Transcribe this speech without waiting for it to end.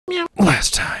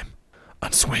last time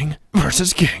on Swing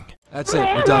versus King. That's it.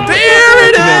 We're done. There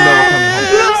it is!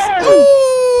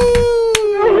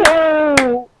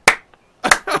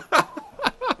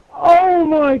 Oh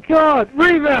my god!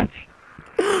 Rematch!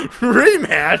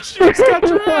 Rematch? You just got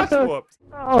your ass whooped.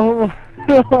 Oh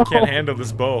no! Can't handle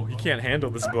this bow. You can't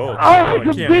handle this bow. I You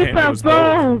can can't beat handle that this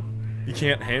bow. bow! You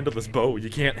can't handle this bow. You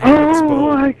can't handle this Oh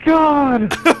bow. my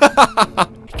god! I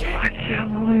King,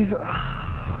 can't believe it.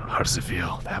 how does it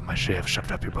feel to have my shave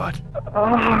shoved up your butt?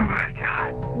 Oh my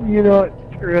god. You know what?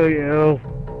 Screw you.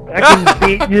 I can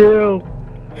beat you.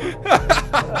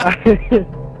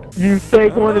 You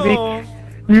fake one to be...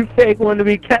 You fake one to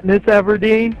be Katniss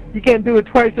Everdeen. You can't do it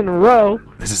twice in a row.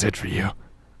 This is it for you.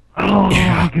 Oh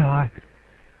Yeah. my god.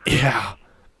 Yeah.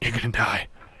 You're gonna die.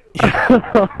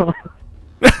 Yeah.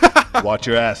 Watch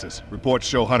your asses. Reports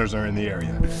show hunters are in the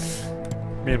area.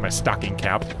 Me and my stocking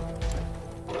cap.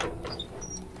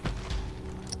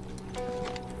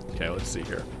 Okay, let's see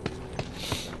here.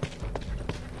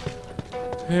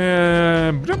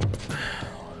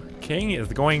 King is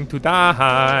going to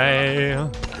die.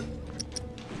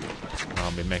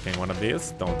 I'll be making one of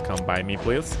these. Don't come by me,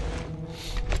 please.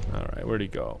 Alright, where'd he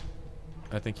go?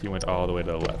 I think he went all the way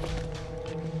to the left.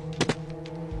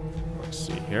 Let's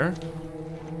see here.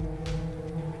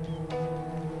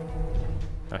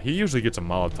 Now, he usually gets a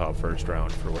Molotov first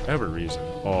round for whatever reason.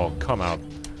 Oh, come out.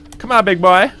 Come on, big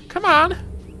boy. Come on.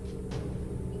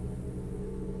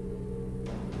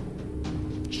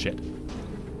 Shit.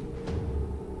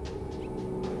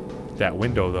 That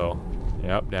window, though.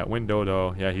 Yep, that window,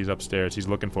 though. Yeah, he's upstairs. He's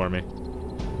looking for me.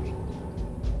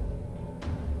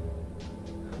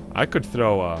 I could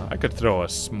throw a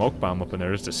smoke bomb up in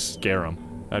there just to scare him.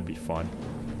 That'd be fun.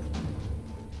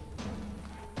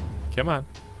 Come on.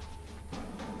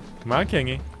 Come on,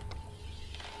 Kingy.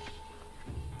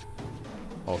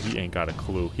 Oh, he ain't got a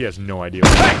clue. He has no idea.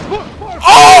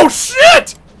 Oh,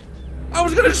 shit! I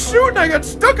was gonna shoot and I got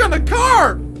stuck on the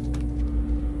car!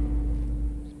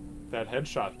 That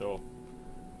headshot, though.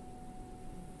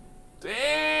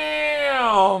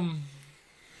 Damn!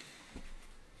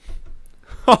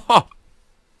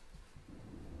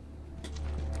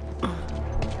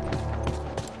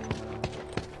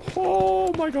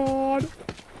 Oh my god.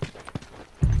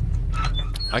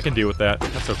 I can deal with that.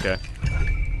 That's okay.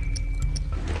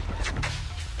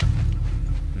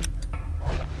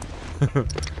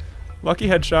 Lucky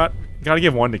headshot. Gotta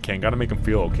give one to King. Gotta make him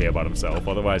feel okay about himself.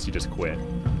 Otherwise, he just quit.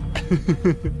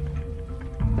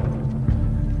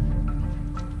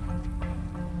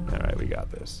 Alright, we got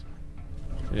this.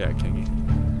 Yeah, Kingy.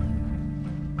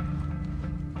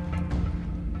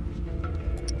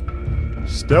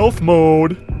 Stealth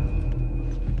mode!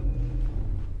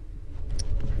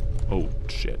 Oh,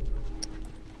 shit.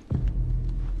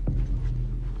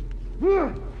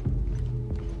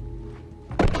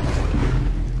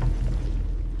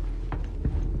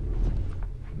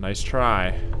 Nice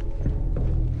try.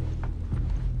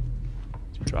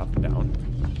 Drop it down.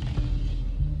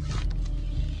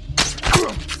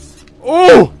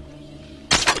 Oh!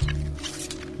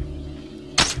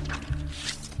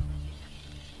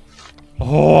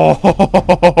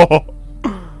 Oh!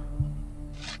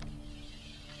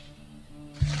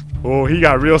 Oh, he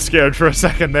got real scared for a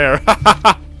second there.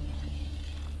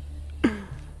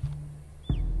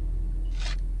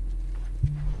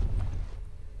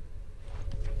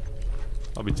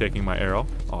 I'll be taking my arrow.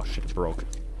 Oh shit, it broke.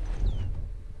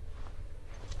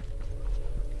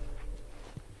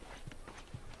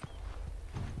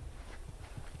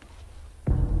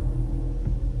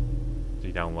 Is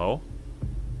he down low?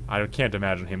 I can't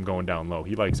imagine him going down low.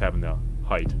 He likes having the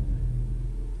height.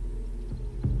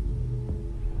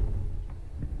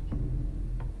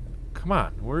 Come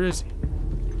on, where is he?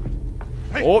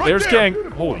 Hey, oh, right there's there.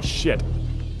 King. Holy shit.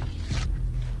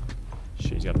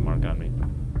 Shit, he's got the mark on me.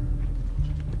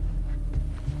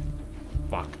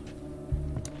 Fuck.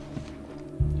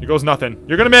 Here goes nothing.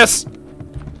 You're gonna miss!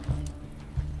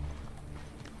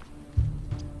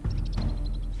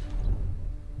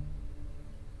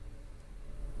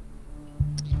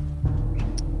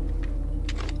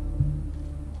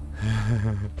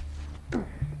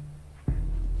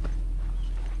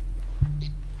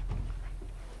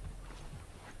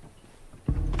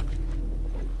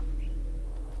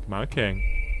 Come on, King.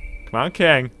 Come on,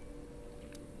 King.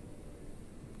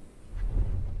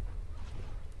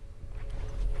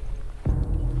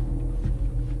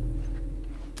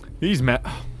 These oh,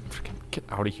 freaking get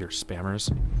out of here, spammers.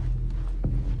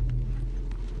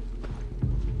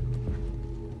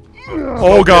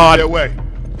 Oh god. Get away.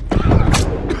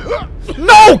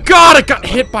 No, god, I got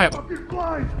hit by a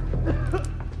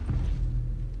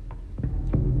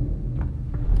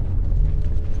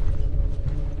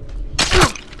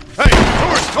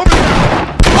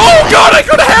I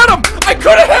could have had him! I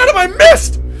could have had him! I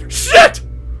missed! Shit!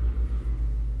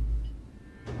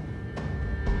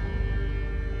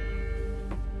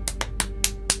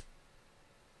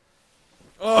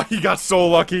 Oh, he got so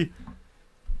lucky.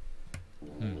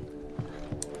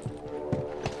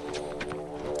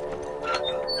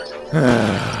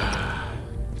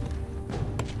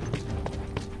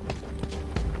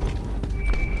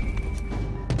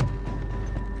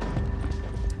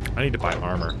 I need to buy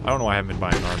armor. I don't know why I haven't been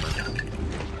buying armor.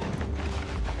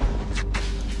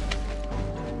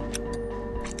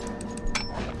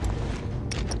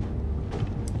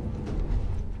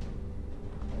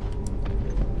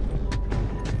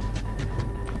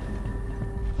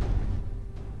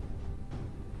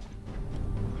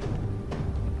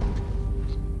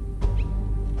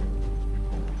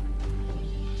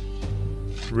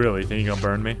 Really? Think you're gonna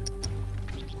burn me?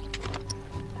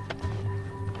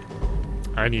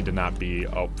 I need to not be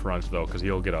up front though, because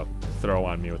he'll get a throw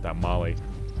on me with that molly.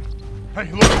 Hey,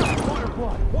 look!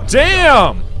 Firefly!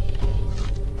 Damn!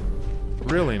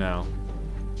 Really now?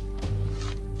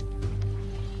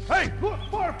 Hey, look!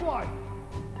 Firefly!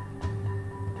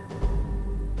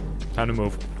 Time to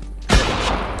move.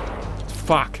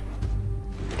 Fuck.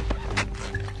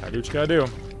 Gotta do what you gotta do.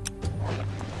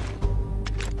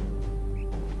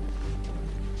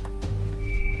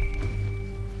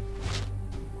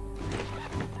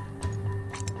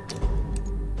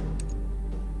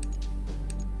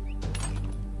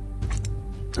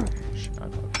 Okay,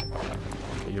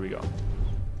 here we go.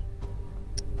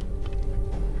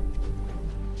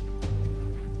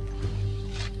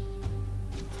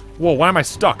 Whoa, why am I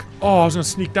stuck? Oh, I was gonna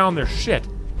sneak down there. Shit.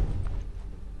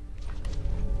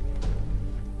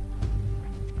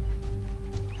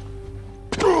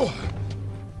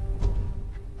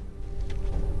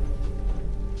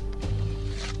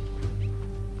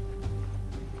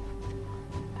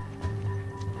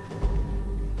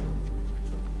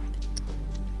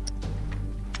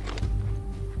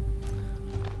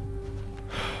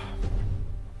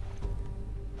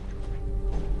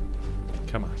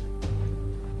 Come on.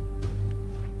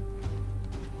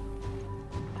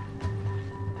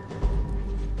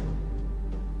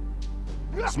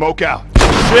 Smoke out.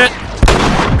 Shit!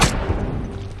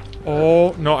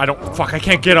 Oh, no, I don't. Fuck, I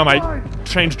can't get him. I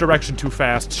changed direction too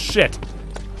fast. Shit.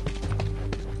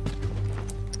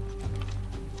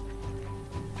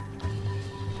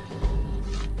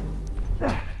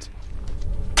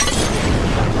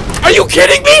 Are you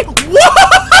kidding me?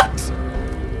 What?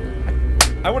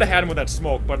 I would have had him with that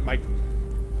smoke, but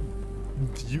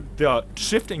the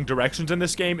shifting directions in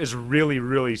this game is really,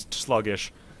 really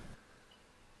sluggish.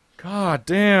 God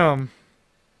damn.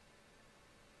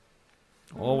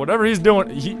 Well, whatever he's doing,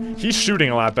 he's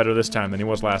shooting a lot better this time than he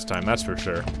was last time, that's for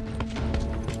sure.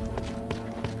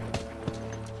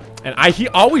 And he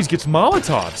always gets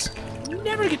Molotovs. You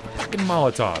never get fucking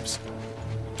Molotovs.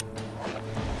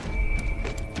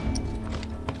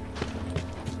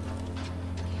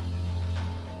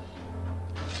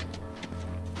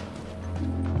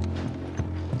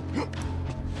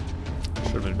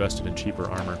 Should have invested in cheaper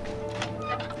armor.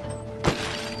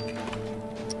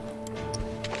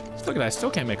 Look at that, I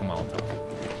still can't make a Molotov.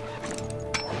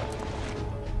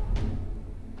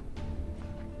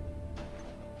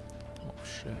 Oh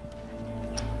shit.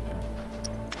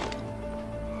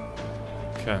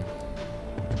 Okay.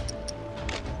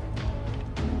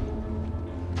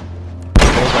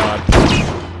 Oh god.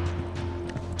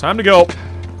 Time to go.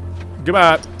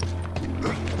 Goodbye.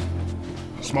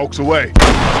 Smoke's away.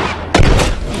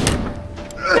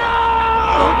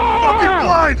 Fucking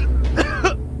blind!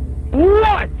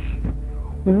 What?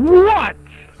 What?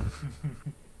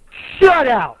 Shut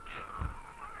out!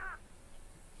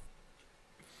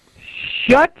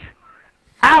 Shut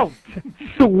out!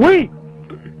 Sweep!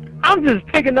 I'm just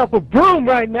picking up a broom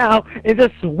right now and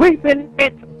just sweeping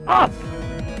it up!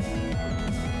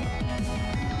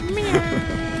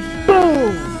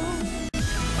 Boom!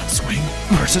 Let's swing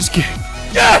versus king.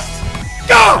 Yes!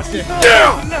 Go!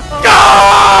 Yeah! Go!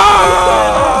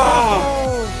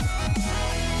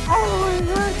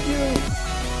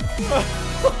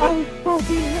 I was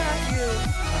fucking at you!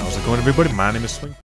 How's it going, everybody? My name is Swing.